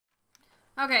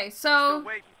Okay, We're so still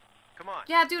waiting. Come on.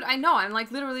 yeah, dude, I know. I'm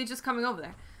like literally just coming over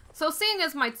there. So seeing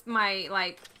as my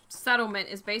like settlement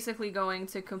is basically going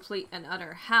to complete and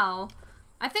utter hell,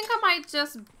 I think I might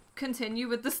just continue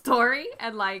with the story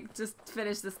and like just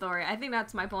finish the story. I think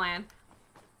that's my plan.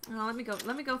 Oh, let me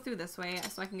go through this way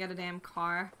so I can get a damn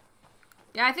car.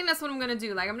 Yeah, I think that's what I'm gonna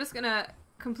do. Like, I'm just gonna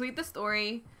complete the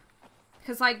story.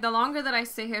 Because, like, the longer that I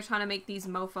sit here trying to make these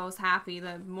mofos happy,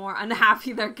 the more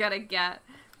unhappy they're gonna get.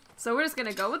 So we're just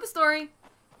gonna go with the story.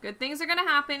 Good things are gonna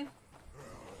happen.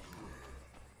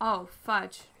 Oh,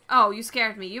 fudge. Oh, you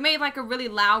scared me. You made, like, a really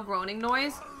loud groaning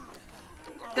noise.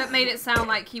 That made it sound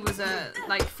like he was a,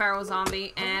 like, feral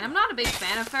zombie. And I'm not a big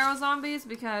fan of feral zombies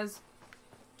because...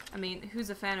 I mean, who's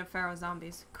a fan of feral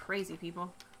zombies? Crazy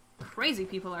people. Crazy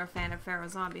people are a fan of feral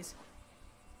zombies.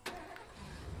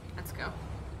 Let's go.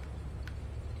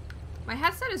 My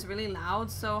headset is really loud,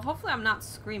 so hopefully I'm not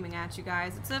screaming at you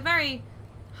guys. It's a very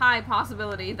high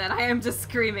possibility that I am just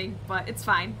screaming, but it's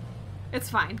fine. It's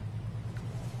fine.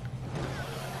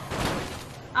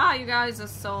 Ah, you guys are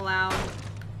so loud.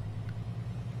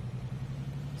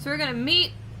 So we're gonna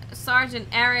meet Sergeant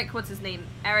Eric, what's his name?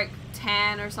 Eric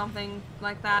Tan or something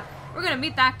like that. We're gonna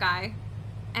meet that guy,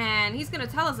 and he's gonna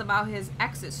tell us about his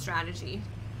exit strategy.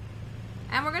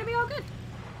 And we're gonna be all good.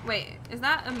 Wait, is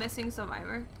that a missing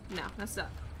survivor? No, that's a...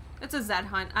 It's a Zed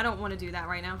hunt. I don't want to do that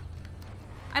right now.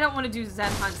 I don't want to do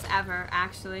Zed hunts ever,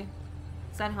 actually.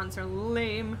 Zed hunts are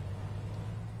lame.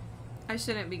 I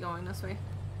shouldn't be going this way.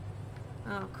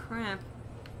 Oh, crap.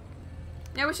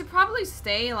 Yeah, we should probably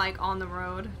stay, like, on the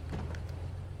road.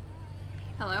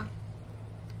 Hello.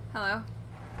 Hello.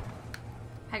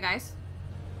 Hey, guys.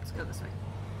 Let's go this way.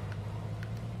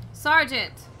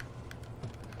 Sergeant!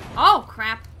 Oh,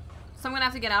 crap. So I'm gonna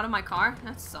have to get out of my car?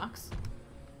 That sucks.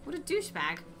 What a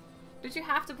douchebag. Did you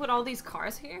have to put all these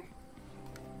cars here?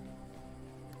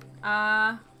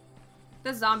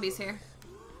 There's zombies here.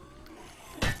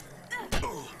 I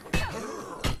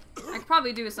could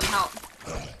probably do with some help.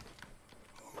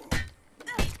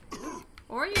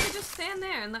 Or you could just stand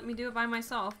there and let me do it by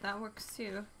myself. That works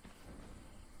too.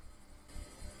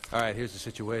 Alright, here's the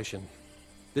situation.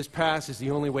 This pass is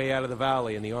the only way out of the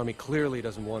valley, and the army clearly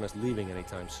doesn't want us leaving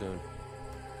anytime soon.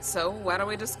 So, why don't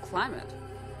we just climb it?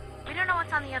 We don't know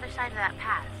what's on the other side of that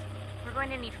pass. We're going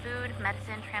to need food,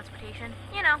 medicine, transportation.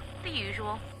 You know, the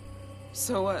usual.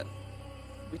 So what?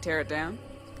 We tear it down?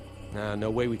 Nah, no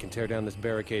way we can tear down this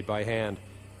barricade by hand.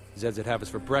 Zeds would have us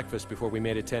for breakfast before we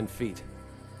made it 10 feet.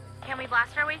 Can we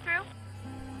blast our way through?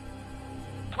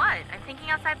 What? I'm thinking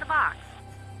outside the box.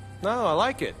 No, I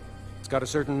like it. It's got a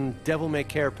certain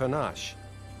devil-may-care panache.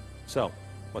 So,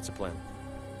 what's the plan?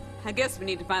 I guess we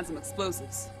need to find some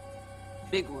explosives.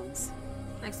 Big ones.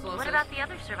 Explosive. What about the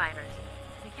other survivors?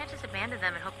 We can't just abandon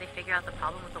them and hope they figure out the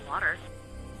problem with the water.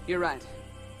 You're right.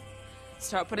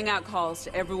 Start putting out calls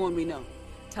to everyone we know.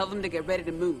 Tell them to get ready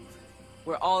to move.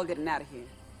 We're all getting out of here.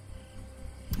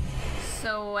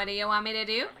 So what do you want me to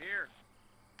do? I'm here.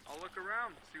 I'll look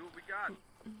around, see what we got.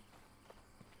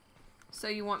 So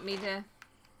you want me to...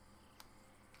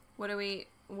 What are we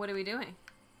doing?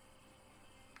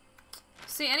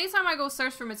 See, anytime I go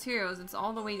search for materials, it's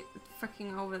all the way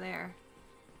freaking over there.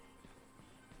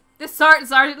 This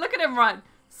Sergeant, look at him run!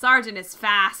 Sergeant is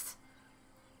fast.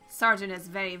 Sergeant is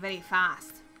very, very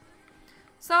fast.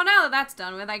 So now that that's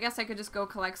done with, I guess I could just go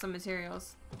collect some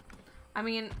materials. I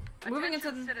mean, moving into...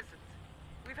 Attention citizens.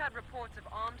 We've had reports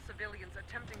of armed civilians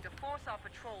attempting to force our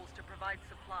patrols to provide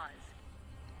supplies.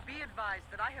 Be advised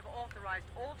that I have authorized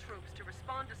all troops to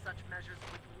respond to such measures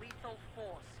with lethal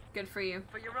force. Good for you.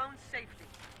 For your own safety,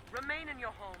 remain in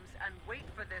your homes and wait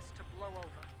for this to blow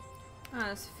over. Oh,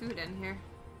 there's food in here.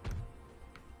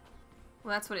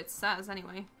 Well, that's what it says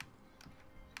anyway.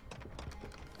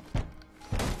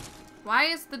 Why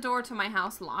is the door to my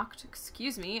house locked?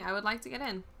 Excuse me, I would like to get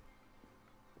in.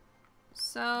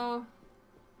 So...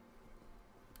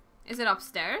 Is it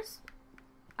upstairs?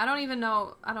 I don't even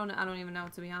know. I don't even know,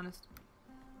 to be honest.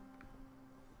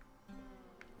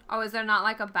 Oh, is there not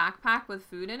like a backpack with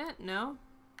food in it? No?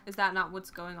 Is that not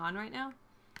what's going on right now?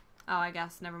 Oh, I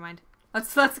guess. Never mind.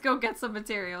 Let's go get some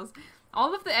materials.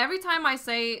 Every time I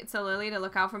say to Lily to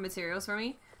look out for materials for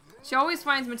me, she always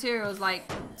finds materials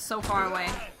like so far away.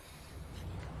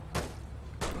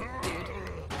 Dude.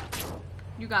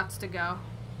 You got to go.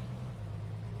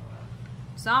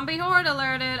 Zombie horde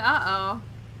alerted. Uh-oh.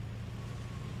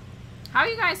 How are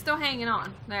you guys still hanging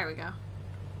on? There we go.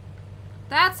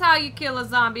 That's how you kill a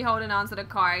zombie holding onto the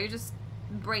car. You just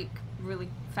brake really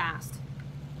fast.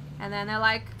 And then they're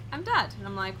like, I'm dead. And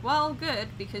I'm like, well, good,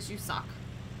 because you suck.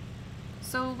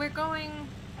 So we're going...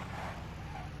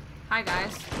 Hi,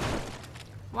 guys.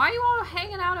 Why are you all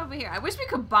hanging out over here? I wish we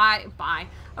could I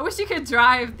wish you could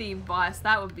drive the bus.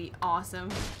 That would be awesome.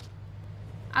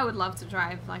 I would love to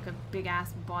drive like a big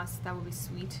ass bus. That would be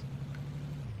sweet.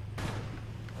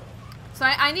 So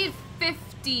I need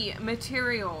 50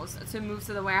 materials to move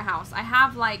to the warehouse. I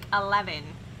have like 11.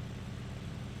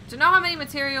 Do you know how many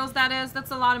materials that is?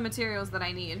 That's a lot of materials that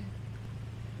I need.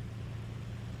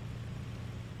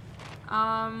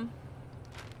 Hold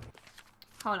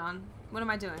on. What am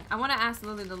I doing? I want to ask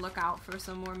Lily to look out for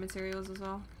some more materials as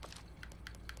well.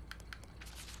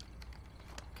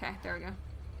 Okay, there we go.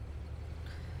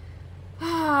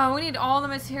 We need all the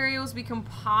materials we can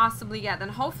possibly get. Then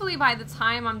hopefully by the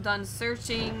time I'm done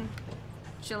searching,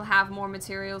 she'll have more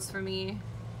materials for me.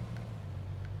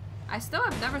 I still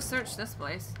have never searched this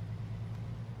place.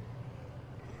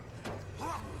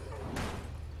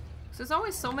 There's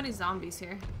always so many zombies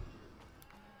here.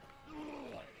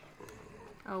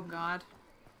 Oh god.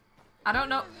 I don't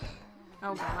know.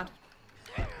 Oh god.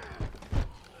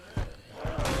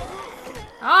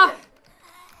 Ah!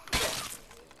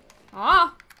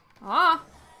 Ah! Ah!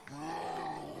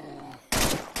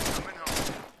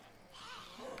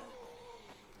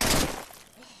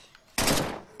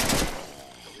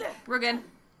 We're good.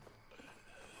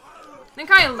 I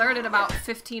think I alerted about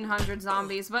 1,500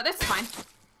 zombies, but it's fine.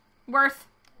 Worth.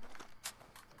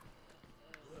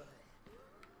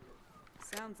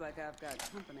 Sounds like I've got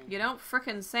company. You don't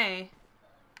frickin' say.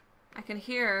 I can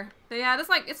hear. Yeah,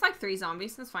 it's like 3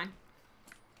 zombies. That's fine.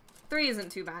 3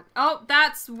 isn't too bad. Oh,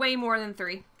 that's way more than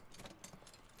 3.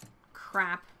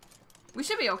 Crap. We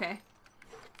should be okay.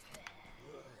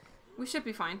 We should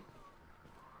be fine.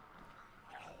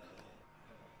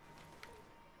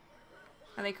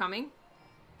 Are they coming?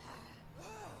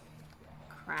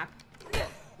 Crap.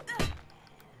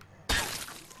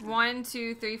 1,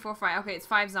 2, 3, 4, 5. Okay, it's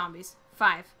 5 zombies.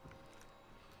 5.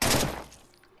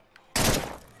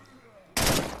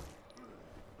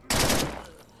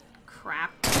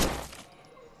 Crap.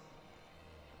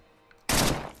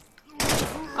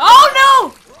 Oh no!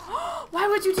 Why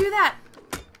would you do that?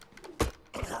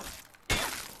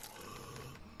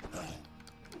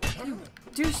 You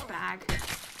douchebag.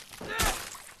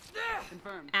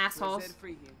 Confirmed. Assholes.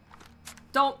 Free here.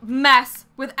 Don't mess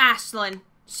with Ashlyn.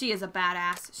 She is a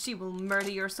badass. She will murder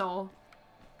your soul.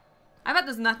 I bet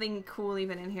there's nothing cool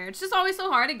even in here. It's just always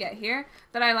so hard to get here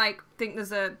that I like think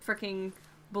there's a freaking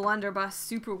blunderbuss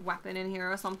super weapon in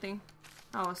here or something.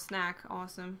 Oh, a snack.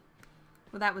 Awesome.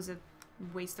 Well, that was a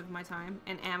waste of my time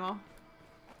and ammo.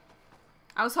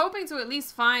 I was hoping to at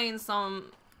least find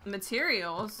some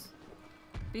materials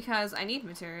because I need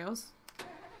materials.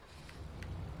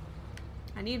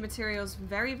 I need materials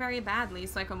very, very badly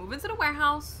so I can move into the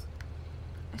warehouse.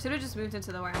 I should have just moved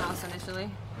into the warehouse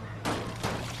initially.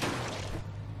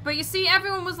 But you see,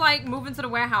 everyone was like, move into the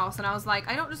warehouse, and I was like,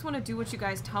 I don't just want to do what you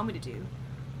guys tell me to do.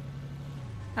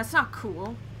 That's not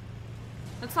cool.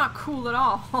 That's not cool at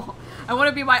all. I want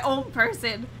to be my own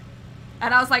person.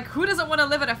 And I was like, who doesn't want to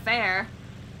live at a fair?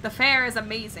 The fair is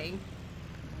amazing.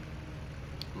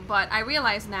 But I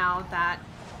realize now that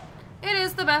it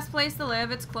is the best place to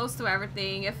live. It's close to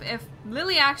everything. If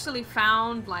Lily actually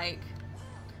found, like,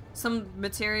 some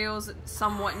materials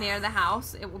somewhat near the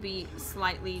house, it will be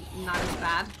slightly not as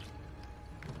bad.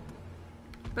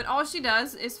 But all she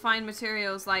does is find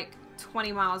materials like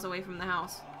 20 miles away from the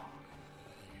house.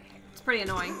 It's pretty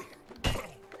annoying.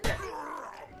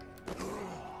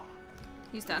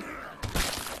 He's dead.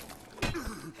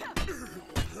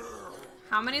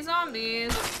 How many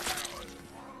zombies?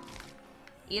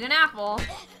 Eat an apple.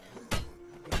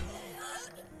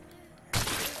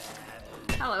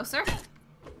 Hello, sir.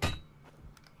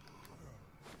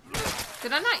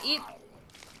 Did I not eat?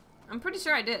 I'm pretty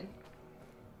sure I did.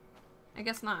 I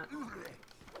guess not.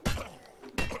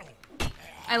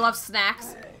 I love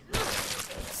snacks.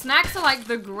 Snacks are like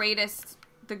the greatest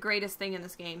thing in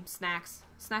this game. Snacks.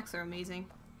 Snacks are amazing.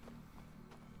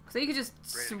 So you could just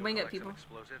swing at people.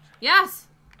 Explosives? Yes!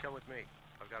 Come with me.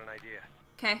 I've got an idea.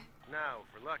 Okay. Now,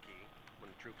 if we're lucky, when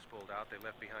the troops pulled out, they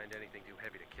left behind anything too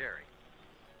heavy to carry.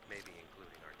 Maybe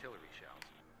including artillery shells.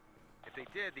 If they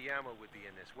did, the ammo would be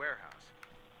in this warehouse.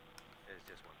 There's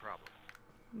just one problem.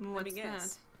 Let me What's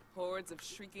guess. that? Hordes of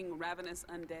shrieking, ravenous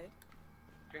undead?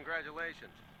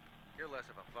 Congratulations. You're less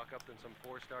of a fuck-up than some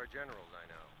 4-star generals I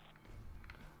know.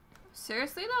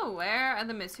 Seriously though, where are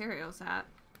the materials at?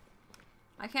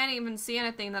 I can't even see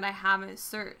anything that I haven't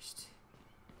searched.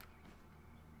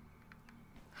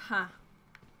 Huh.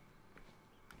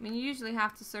 I mean, you usually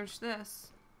have to search this.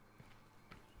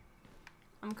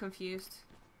 I'm confused.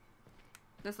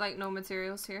 There's like no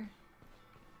materials here.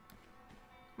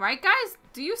 Right, guys?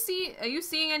 Are you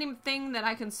seeing anything that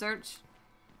I can search?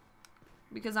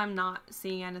 Because I'm not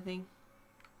seeing anything.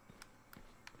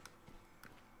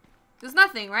 There's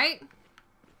nothing, right?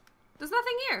 There's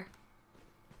nothing here.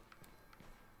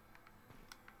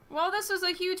 Well, this was a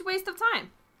huge waste of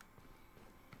time.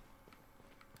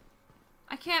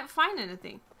 I can't find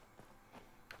anything.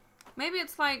 Maybe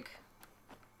it's like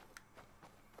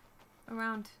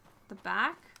around the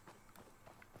back?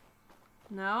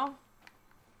 No?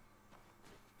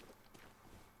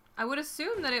 I would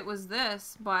assume that it was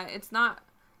this, but it's not.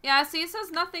 Yeah, see, it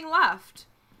says nothing left.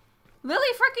 Lily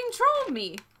freaking trolled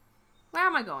me. Where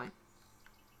am I going?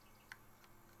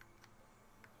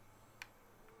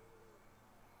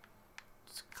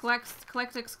 Just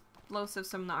collect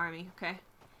explosives from the army, okay?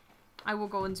 I will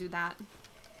go and do that.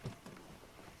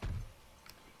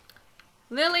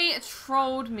 Lily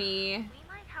trolled me. We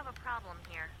might have a problem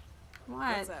here.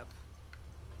 What? What's up?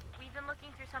 We've been looking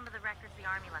through some of the records the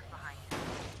army left behind.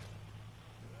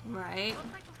 Right.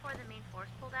 Looks like before the main force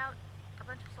pulled out, a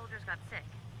bunch of soldiers got sick.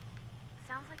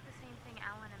 Sounds like the same thing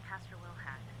Alan and Pastor Will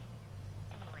had.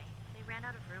 Anyway, they ran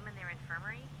out of room in their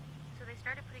infirmary, so they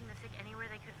started putting the sick anywhere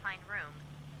they could find room,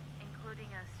 including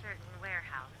a certain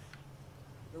warehouse.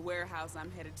 The warehouse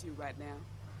I'm headed to right now.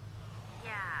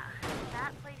 Yeah,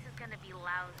 that place is gonna be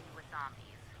lousy with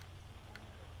zombies.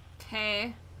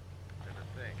 Okay. Never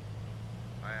think.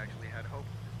 I actually had hope.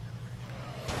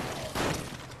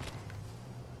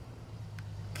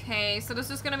 Okay, so there's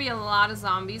just gonna be a lot of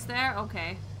zombies there?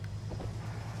 Okay.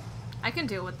 I can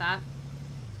deal with that.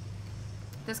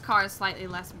 This car is slightly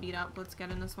less beat up. Let's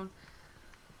get in this one.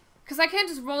 Because I can't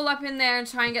just roll up in there and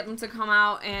try and get them to come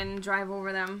out and drive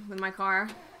over them with my car.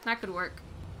 That could work.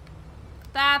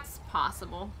 That's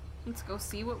possible. Let's go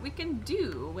see what we can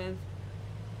do with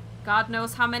God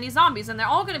knows how many zombies. And they're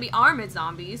all gonna be armored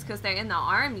zombies because they're in the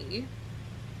army.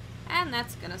 And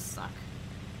that's gonna suck.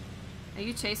 Are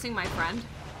you chasing my friend?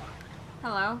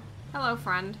 Hello? Hello,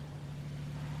 friend.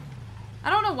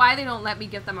 I don't know why they don't let me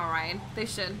give them a ride. They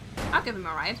should. I'll give them a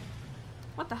ride.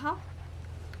 What the hell?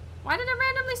 Why did it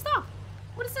randomly stop?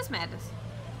 What is this madness?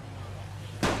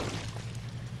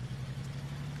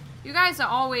 You guys are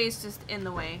always just in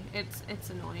the way.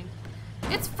 It's annoying.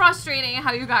 It's frustrating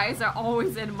how you guys are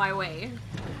always in my way.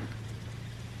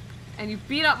 And you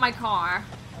beat up my car.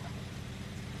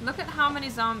 Look at how many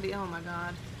zombies. Oh my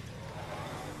god.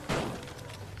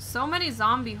 So many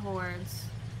zombie hordes.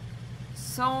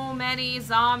 So many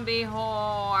zombie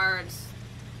hordes.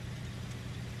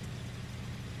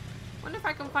 Wonder if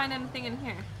I can find anything in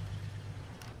here.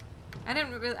 I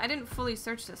didn't fully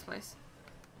search this place.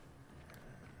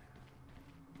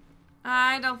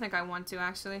 I don't think I want to,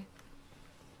 actually.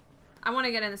 I want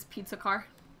to get in this pizza car.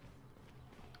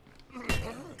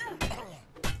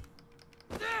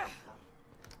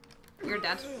 You're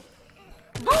dead.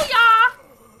 Booyah!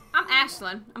 I'm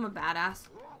Ashlyn. I'm a badass.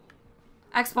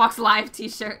 Xbox Live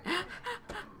t-shirt.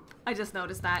 I just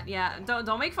noticed that. Yeah,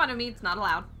 don't make fun of me. It's not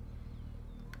allowed.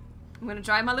 I'm gonna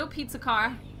drive my little pizza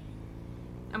car.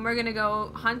 And we're gonna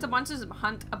go hunt a bunch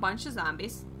of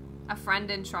zombies. A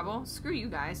friend in trouble. Screw you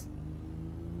guys.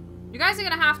 You guys are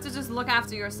gonna have to just look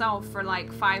after yourself for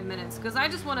like 5 minutes. Because I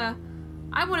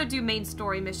wanna do main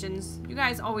story missions. You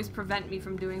guys always prevent me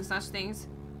from doing such things.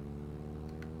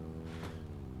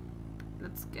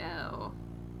 Let's go.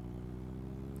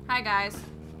 Hi, guys.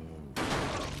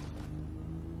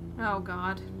 Oh,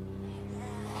 God.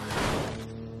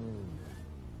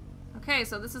 Okay,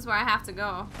 so this is where I have to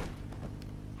go.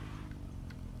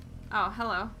 Oh,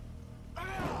 hello.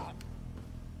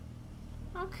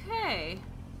 Okay.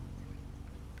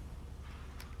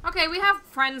 Okay, we have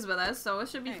friends with us, so it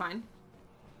should be fine.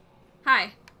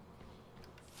 Hi.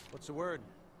 What's the word?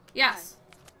 Yes.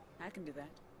 I can do that.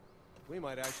 We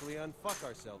might actually unfuck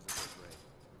ourselves at this rate.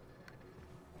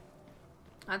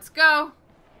 Let's go.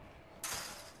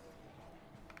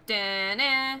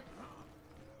 Da-na.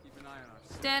 Keep an eye on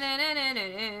us.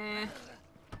 Da-da-da-da-da-da.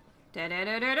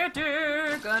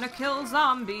 Da-da-da-da-da-da. Gonna kill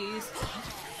zombies.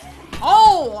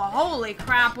 Oh, holy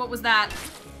crap, what was that?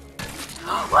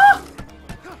 Ah!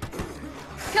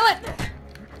 Kill it!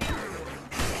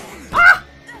 Ah!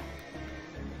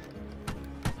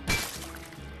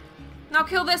 Now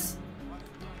kill this.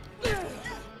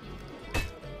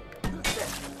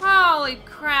 Holy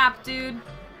crap, dude.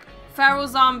 Feral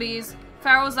zombies.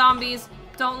 Feral zombies.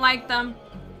 Don't like them.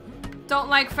 Don't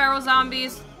like feral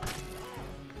zombies.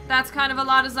 That's kind of a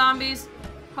lot of zombies.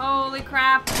 Holy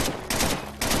crap.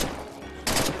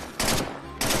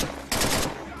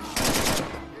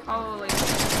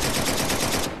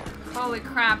 Holy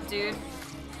crap, dude.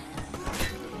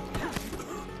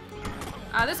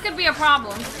 This could be a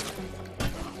problem.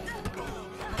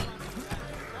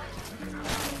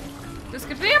 This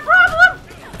could be a problem!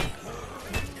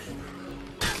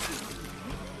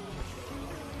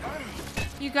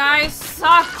 You guys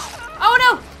suck. Oh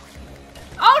no!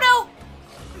 Oh no!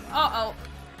 Uh-oh.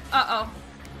 Uh-oh.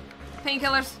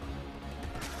 Painkillers.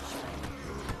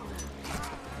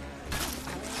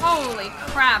 Holy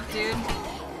crap, dude.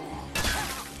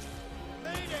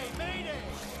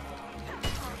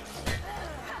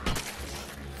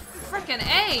 Frickin'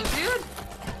 A, dude.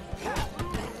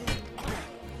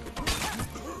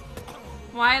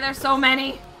 Why are there so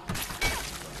many?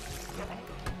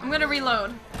 I'm gonna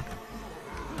reload.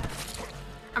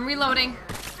 I'm reloading.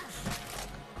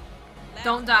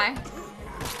 Don't die.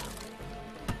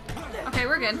 Okay,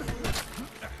 we're good.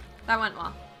 That went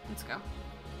well. Let's go.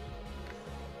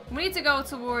 We need to go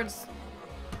towards...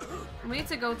 We need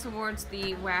to go towards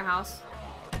the warehouse.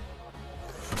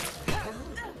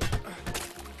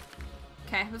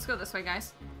 Okay, let's go this way,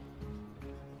 guys.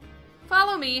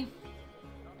 Follow me.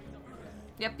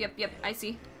 Yep, yep, yep, I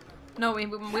see. No, we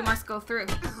must go through.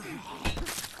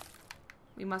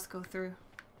 We must go through.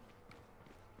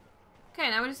 Okay,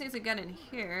 now we just need to get in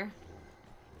here.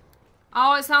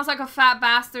 Oh, it sounds like a fat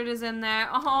bastard is in there.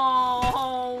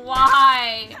 Oh,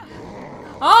 why?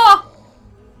 Oh!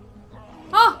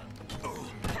 Oh!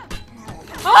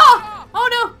 Oh! Oh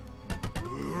no!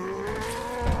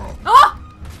 Oh!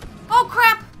 Oh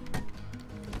crap!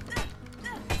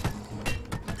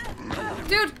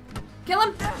 Dude! Kill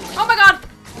him! Oh my god!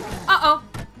 Uh-oh.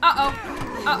 Uh-oh.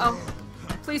 Uh-oh.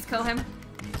 Please kill him.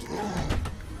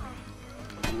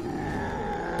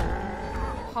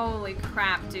 Holy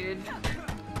crap, dude.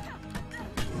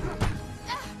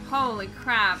 Holy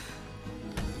crap.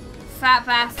 Fat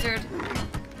bastard.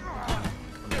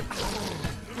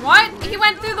 What? He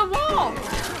went through the wall!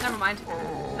 Never mind.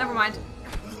 Never mind.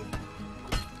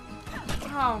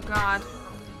 Oh god.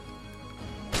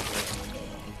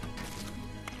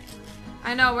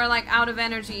 I know, we're like out of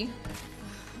energy.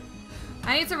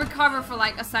 I need to recover for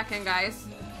like a second, guys.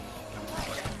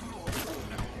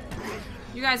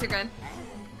 You guys are good.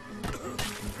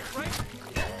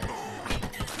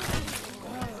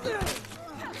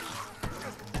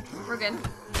 We're good.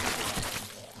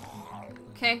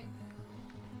 Okay.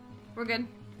 We're good.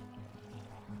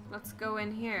 Let's go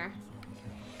in here.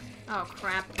 Oh,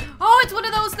 crap. Oh, it's one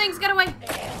of those things! Get away!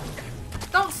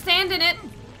 Don't stand in it!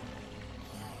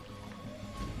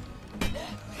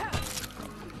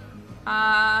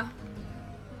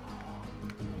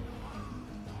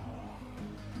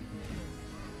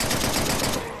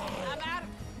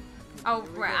 Oh,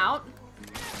 we're out?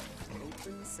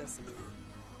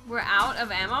 We're out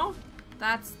of ammo?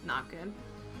 That's not good.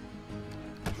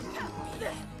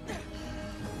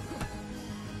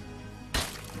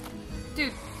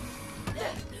 Dude.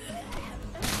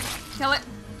 Kill it.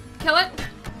 Kill it.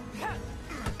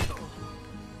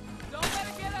 Don't let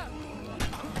it get up.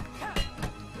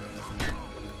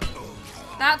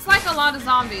 That's like a lot of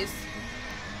zombies.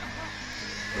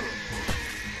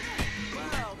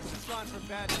 Wow, this is fun for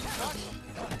bad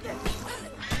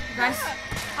Guys.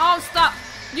 Oh, stop.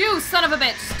 You son of a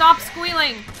bitch. Stop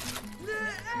squealing.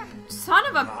 Son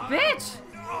of a bitch.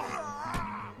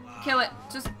 Kill it.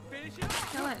 Just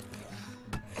kill it.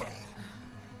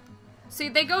 See,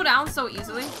 they go down so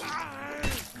easily.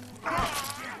 I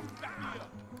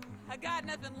got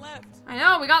nothing left. I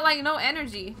know, we got like no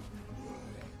energy.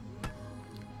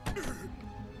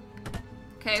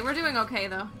 Okay, we're doing okay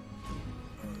though.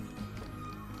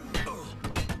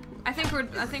 I think we're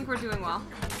doing well.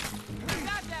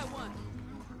 Got that one.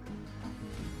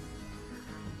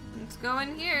 Let's go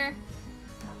in here.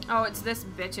 Oh, it's this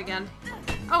bitch again.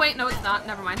 Oh wait, no it's not.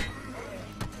 Never mind.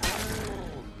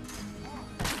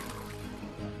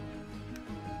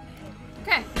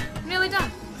 Okay, nearly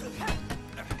done.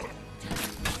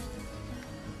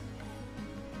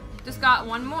 Just got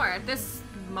one more. This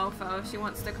mofo, if she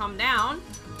wants to come down,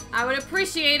 I would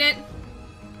appreciate it.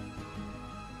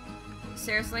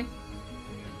 Seriously?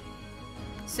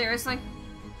 Seriously?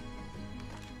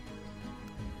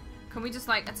 Can we just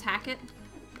like attack it?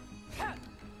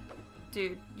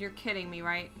 Dude, you're kidding me,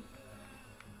 right?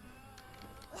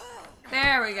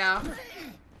 There we go.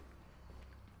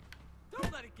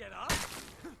 Don't let it get up.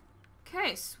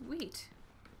 Okay, sweet.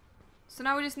 So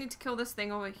now we just need to kill this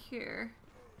thing over here.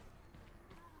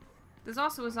 There's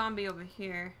also a zombie over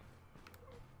here.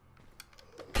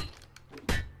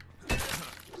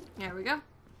 There we go.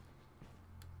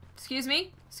 Excuse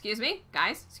me. Excuse me.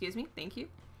 Guys, excuse me. Thank you.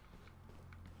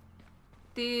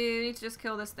 We need to just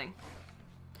kill this thing.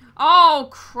 Oh,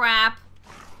 crap.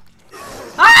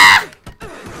 Ah!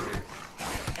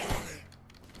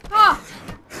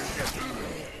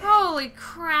 Holy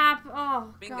crap.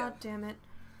 Oh, Bingo. god damn it.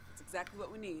 That's exactly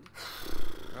what we need.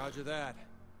 Roger that.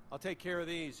 I'll take care of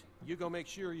these. You go make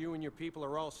sure you and your people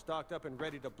are all stocked up and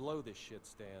ready to blow this shit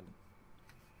stand.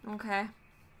 Okay.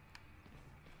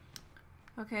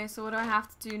 Okay, so what do I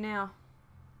have to do now?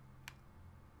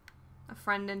 A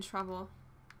friend in trouble.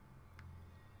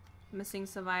 Missing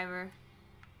survivor.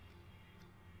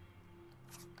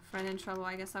 Friend in trouble.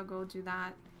 I guess I'll go do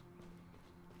that.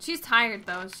 She's tired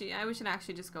though. We should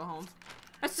actually just go home.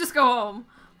 Let's just go home.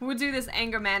 We'll do this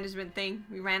anger management thing.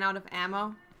 We ran out of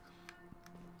ammo.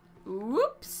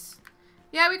 Whoops.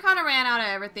 Yeah, we kind of ran out of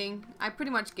everything. I pretty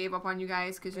much gave up on you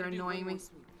guys because you're annoying me.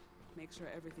 Make sure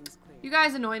everything's clear. You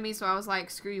guys annoy me, so I was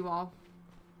like, screw you all.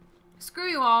 Screw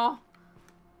you all.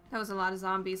 That was a lot of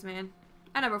zombies, man.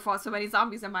 I never fought so many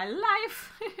zombies in my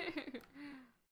life.